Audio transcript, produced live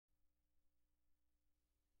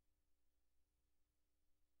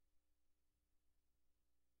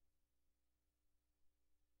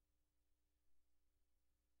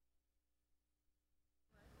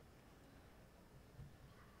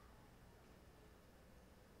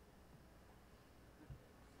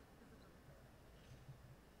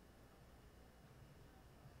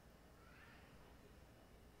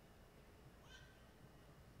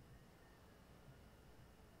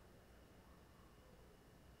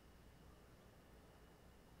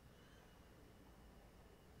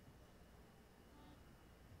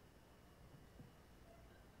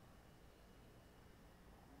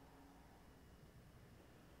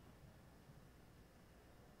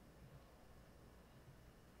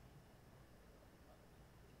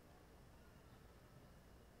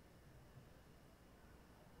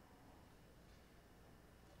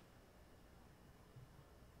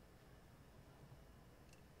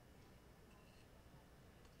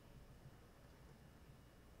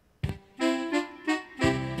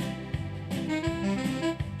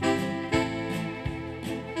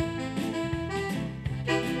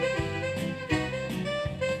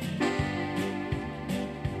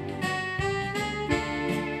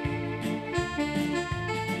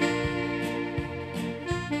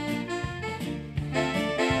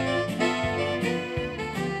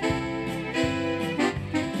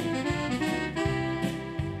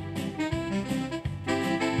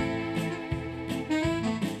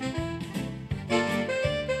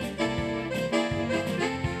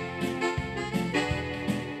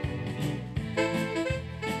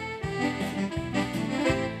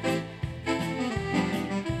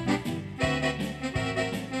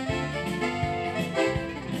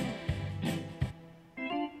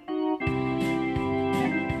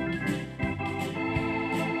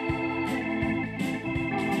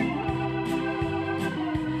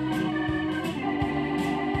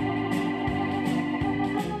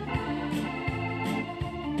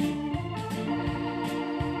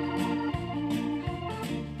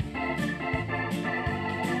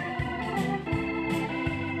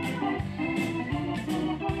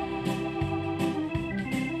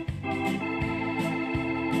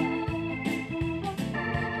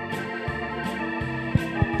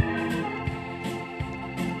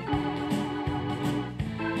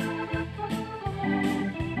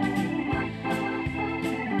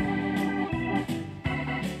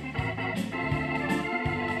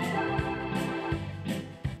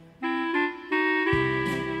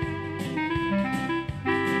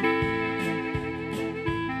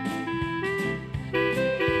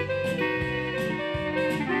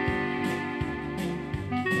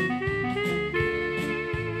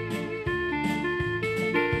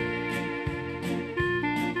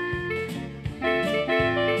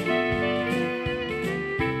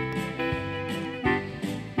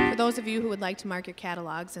those of you who would like to mark your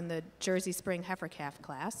catalogs in the Jersey Spring Heifer Calf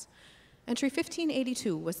class, entry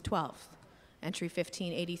 1582 was 12th. Entry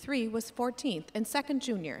 1583 was 14th and second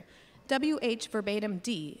junior, WH Verbatim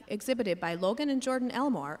D, exhibited by Logan and Jordan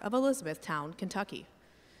Elmore of Elizabethtown, Kentucky.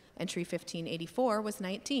 Entry 1584 was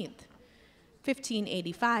 19th.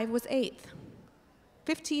 1585 was 8th.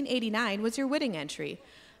 1589 was your Whitting entry,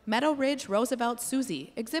 Meadow Ridge Roosevelt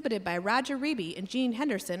Susie, exhibited by Roger Reeby and Gene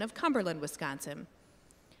Henderson of Cumberland, Wisconsin.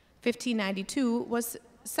 1592 was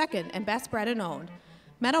second and best bred and owned,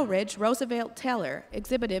 Meadow Ridge Roosevelt Taylor,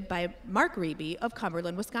 exhibited by Mark Reeby of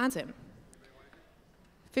Cumberland, Wisconsin.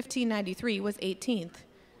 1593 was 18th.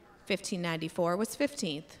 1594 was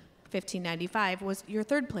 15th. 1595 was your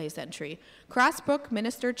third place entry, Crossbrook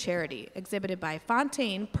Minister Charity, exhibited by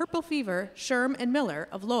Fontaine, Purple Fever, Sherm, and Miller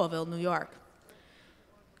of Lowellville, New York.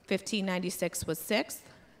 1596 was 6th.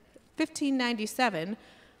 1597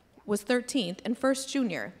 was 13th and first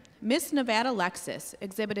junior, Miss Nevada Lexus,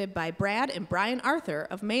 exhibited by Brad and Brian Arthur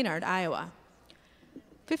of Maynard, Iowa.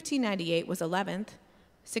 1598 was 11th.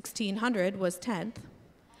 1600 was 10th.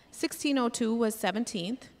 1602 was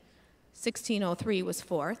 17th. 1603 was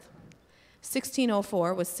 4th.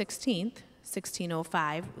 1604 was 16th.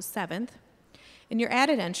 1605 was 7th. In your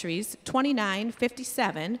added entries,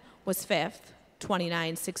 2957 was 5th.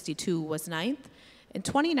 2962 was 9th. And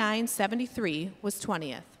 2973 was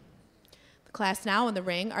 20th. The class now in the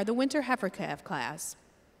ring are the Winter Heifer Calf class.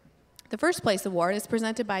 The first place award is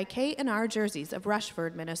presented by K&R Jerseys of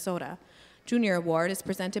Rushford, Minnesota. Junior award is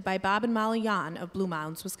presented by Bob and Molly Yan of Blue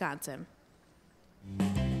Mounds, Wisconsin.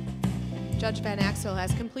 Judge Van Axel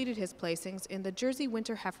has completed his placings in the Jersey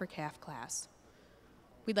Winter Heifer Calf class.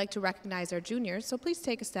 We'd like to recognize our juniors, so please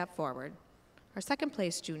take a step forward. Our second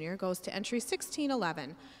place junior goes to entry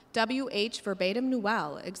 1611, WH Verbatim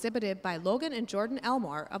Newell, exhibited by Logan and Jordan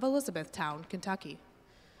Elmore of Elizabethtown, Kentucky.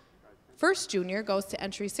 First junior goes to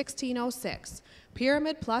entry 1606,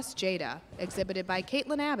 Pyramid Plus Jada, exhibited by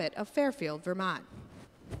Caitlin Abbott of Fairfield, Vermont.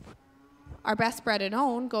 Our best bred and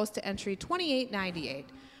owned goes to entry 2898,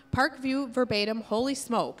 Parkview Verbatim Holy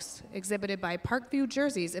Smokes, exhibited by Parkview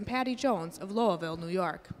Jerseys and Patty Jones of Lowellville, New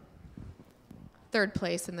York. Third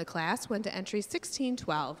place in the class went to entry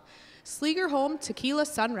 1612, Sleegerholm Tequila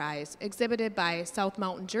Sunrise, exhibited by South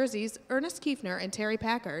Mountain Jerseys, Ernest Kiefner and Terry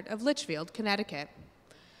Packard of Litchfield, Connecticut.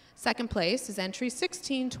 Second place is entry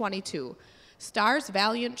 1622, Stars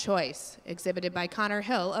Valiant Choice, exhibited by Connor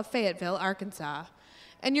Hill of Fayetteville, Arkansas.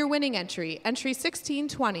 And your winning entry, entry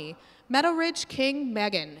 1620, Meadow Ridge King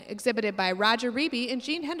Megan, exhibited by Roger Reeby and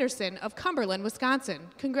Gene Henderson of Cumberland, Wisconsin.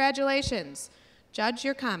 Congratulations. Judge,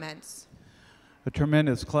 your comments. A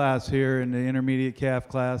tremendous class here in the intermediate calf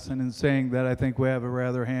class, and in saying that, I think we have a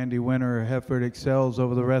rather handy winner. Heifer excels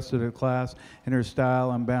over the rest of the class in her style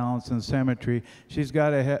and balance and symmetry. She's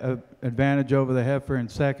got an advantage over the heifer in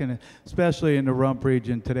second, especially in the rump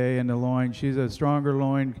region today in the loin. She's a stronger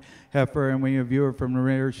loin heifer, and when you view her from the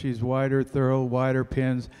rear, she's wider, thorough, wider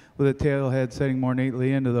pins with a tail head setting more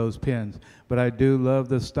neatly into those pins. But I do love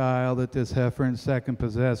the style that this heifer in second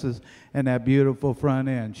possesses and that beautiful front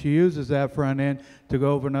end. She uses that front end to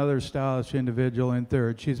go over another stylish individual in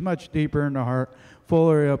third. She's much deeper in the heart,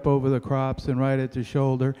 fuller up over the crops and right at the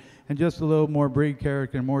shoulder, and just a little more breed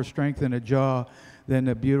character and more strength in the jaw than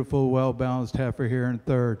the beautiful, well-balanced heifer here in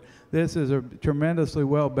third. This is a tremendously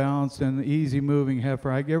well-balanced and easy-moving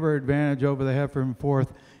heifer. I give her advantage over the heifer in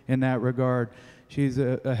fourth in that regard. She's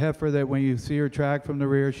a heifer that when you see her track from the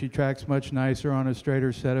rear, she tracks much nicer on a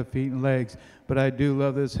straighter set of feet and legs. But I do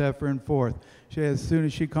love this heifer in fourth. As soon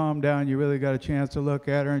as she calmed down, you really got a chance to look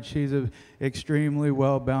at her, and she's an extremely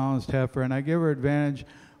well-balanced heifer. And I give her advantage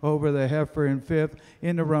over the heifer in fifth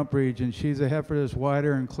in the rump region. She's a heifer that's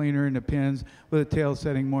wider and cleaner in the pins with a tail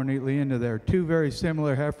setting more neatly into there. Two very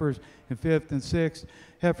similar heifers in fifth and sixth,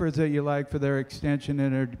 heifers that you like for their extension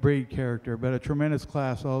and their breed character, but a tremendous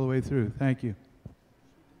class all the way through. Thank you.